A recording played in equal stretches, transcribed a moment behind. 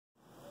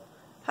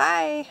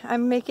Hi,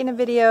 I'm making a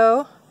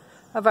video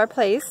of our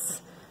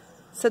place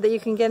so that you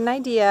can get an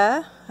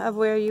idea of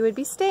where you would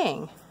be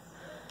staying.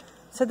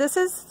 So this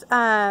is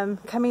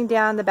coming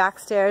down the back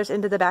stairs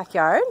into the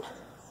backyard.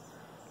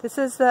 This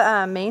is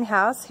the main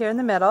house here in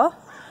the middle,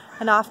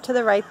 and off to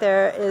the right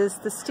there is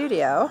the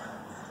studio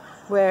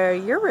where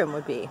your room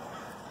would be.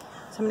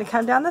 So I'm going to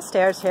come down the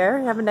stairs here.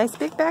 We have a nice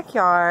big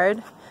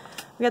backyard.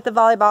 We got the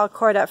volleyball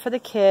court up for the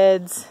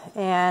kids,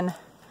 and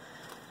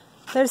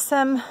there's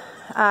some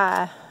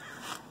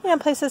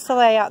places to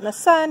lay out in the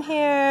sun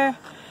here,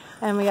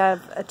 and we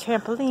have a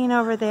trampoline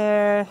over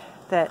there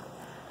that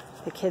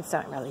the kids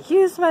don't really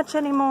use much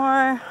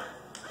anymore,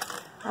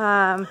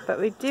 but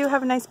we do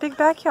have a nice big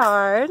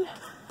backyard.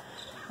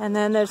 And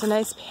then there's a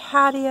nice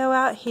patio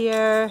out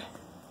here.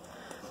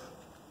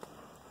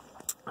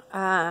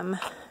 I'm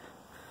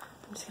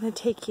just going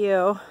to take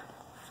you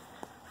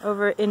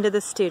over into the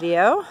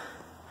studio.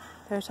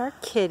 There's our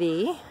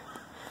kitty.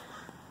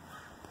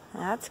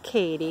 That's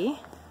Katie.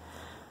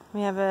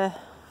 We have a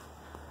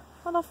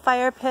little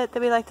fire pit that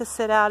we like to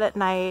sit out at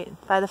night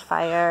by the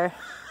fire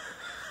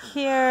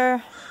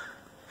here.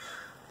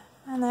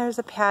 And there's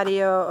a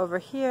patio over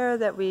here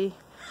that we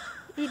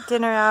eat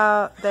dinner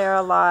out there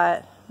a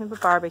lot. We have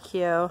a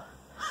barbecue. I'll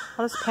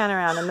just pan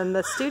around. And then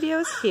the studio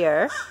is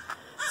here.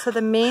 So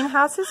the main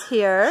house is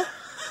here.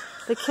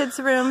 The kids'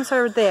 rooms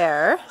are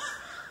there.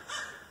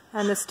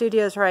 And the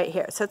studio is right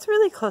here. So it's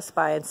really close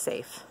by and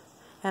safe.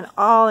 And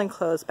all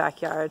enclosed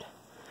backyard.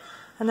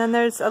 And then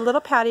there's a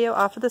little patio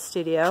off of the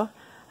studio.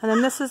 And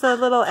then this is a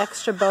little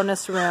extra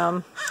bonus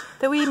room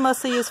that we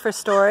mostly use for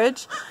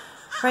storage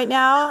right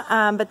now.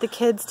 But the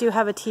kids do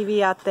have a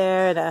TV out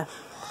there and a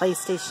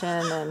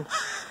PlayStation,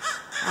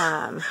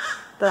 and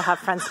they'll have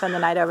friends spend the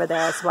night over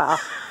there as well.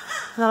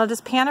 And then I'll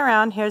just pan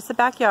around. Here's the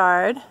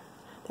backyard.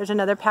 There's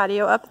another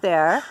patio up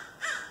there.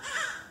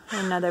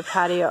 Another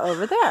patio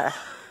over there.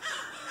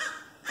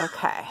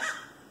 Okay.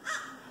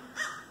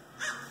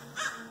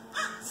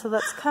 So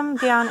let's come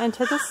down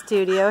into the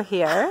studio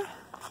here.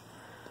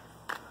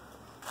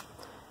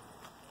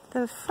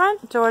 The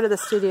front door to the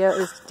studio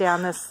is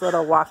down this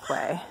little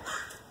walkway.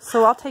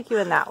 So I'll take you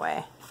in that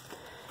way.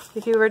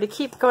 If you were to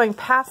keep going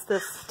past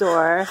this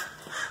door,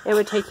 it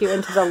would take you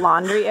into the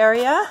laundry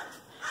area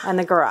and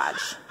the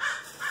garage.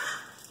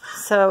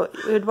 So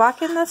you would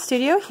walk in the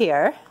studio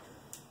here.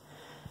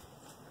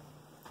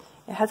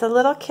 It has a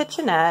little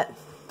kitchenette,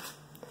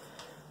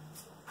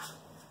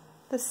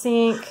 the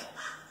sink,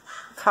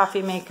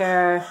 coffee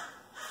maker.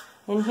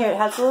 In here it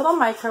has a little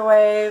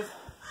microwave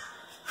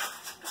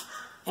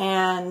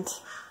and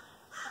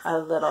a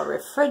little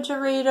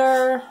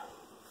refrigerator.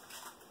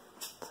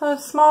 So a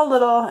small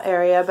little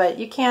area, but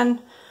you can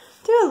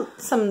do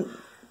some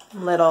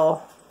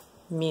little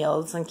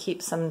meals and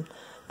keep some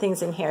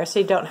things in here so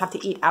you don't have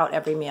to eat out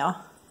every meal.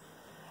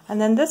 And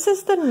then this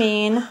is the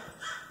main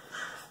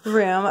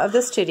room of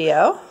the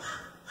studio,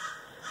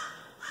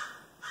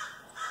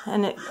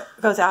 and it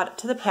goes out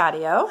to the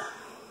patio.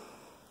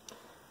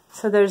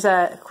 So there's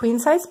a queen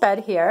size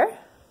bed here.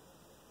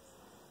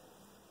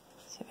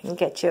 See if I can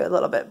get you a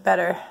little bit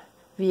better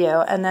view.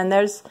 And then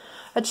there's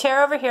a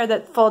chair over here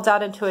that folds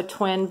out into a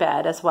twin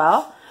bed as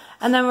well.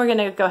 And then we're going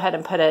to go ahead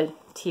and put a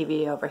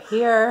TV over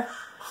here.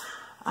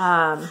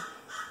 And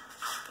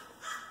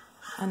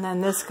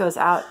then this goes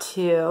out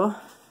to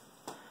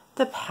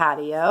the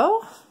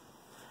patio.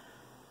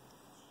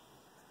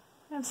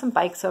 We have some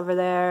bikes over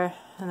there.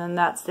 And then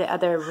that's the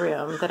other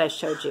room that I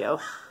showed you.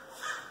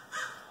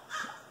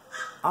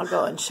 I'll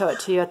go and show it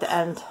to you at the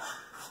end.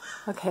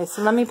 Okay,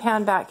 so let me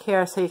pan back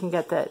here so you can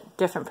get the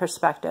different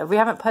perspective. We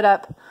haven't put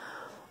up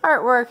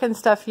artwork and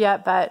stuff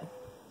yet, but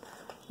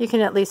you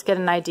can at least get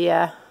an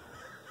idea.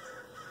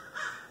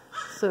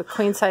 So a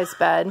queen size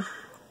bed.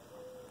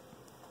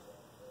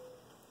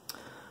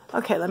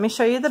 Okay, let me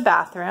show you the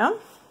bathroom.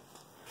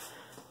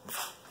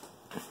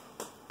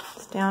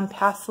 It's down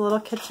past the little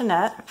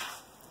kitchenette.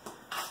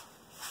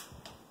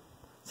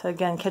 So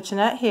again,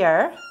 kitchenette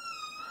here.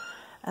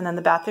 And then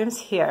the bathroom's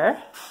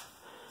here.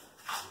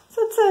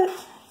 So it's a,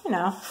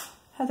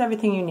 has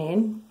everything you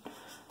need.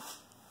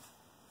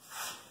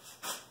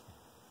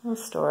 A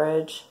little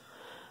storage.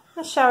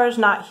 The shower's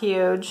not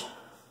huge,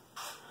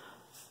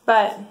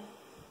 but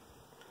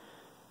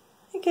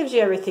it gives you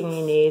everything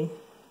you need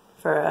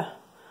for a,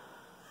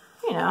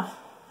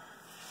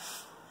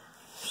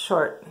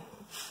 short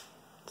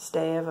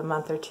stay of a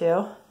month or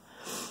two.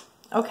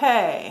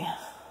 Okay.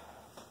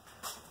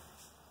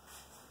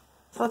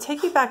 So I'll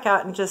take you back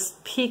out and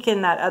just peek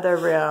in that other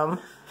room.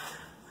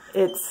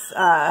 It's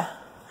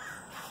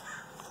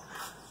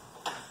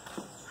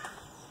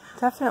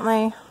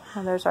definitely,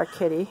 well, there's our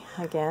kitty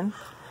again.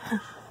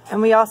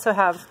 And we also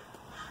have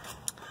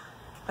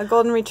a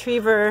golden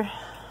retriever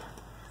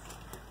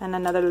and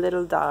another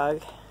little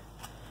dog.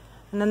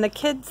 And then the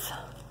kids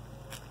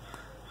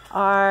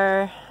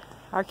are,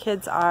 our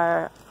kids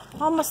are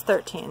almost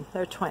 13.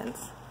 They're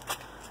twins.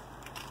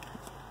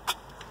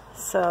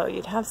 So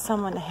you'd have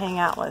someone to hang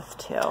out with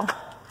too.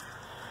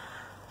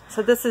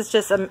 So this is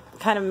just a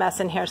kind of mess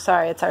in here.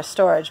 Sorry, it's our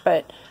storage,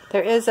 but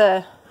there is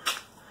a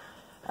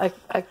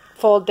a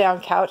fold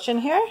down couch in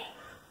here.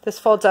 This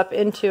folds up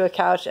into a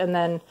couch and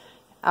then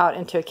out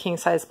into a king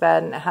size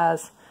bed, and it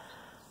has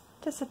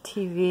just a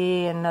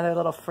TV and another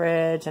little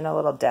fridge and a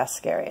little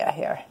desk area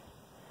here.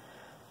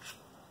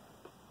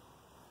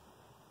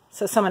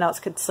 So someone else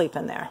could sleep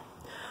in there.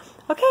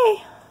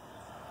 Okay,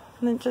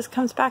 and then it just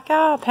comes back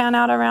out, pan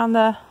out around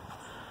the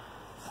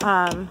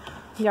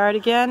yard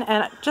again,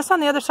 and just on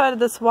the other side of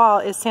this wall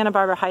is Santa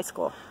Barbara High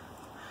School.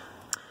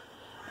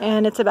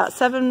 And it's about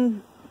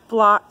 7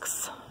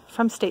 blocks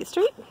from State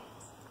Street.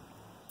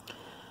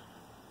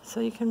 So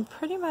you can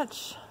pretty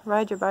much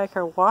ride your bike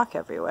or walk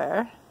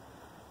everywhere.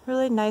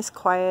 Really nice,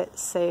 quiet,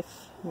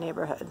 safe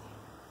neighborhood.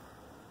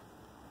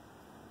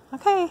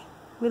 Okay,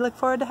 we look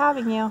forward to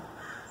having you.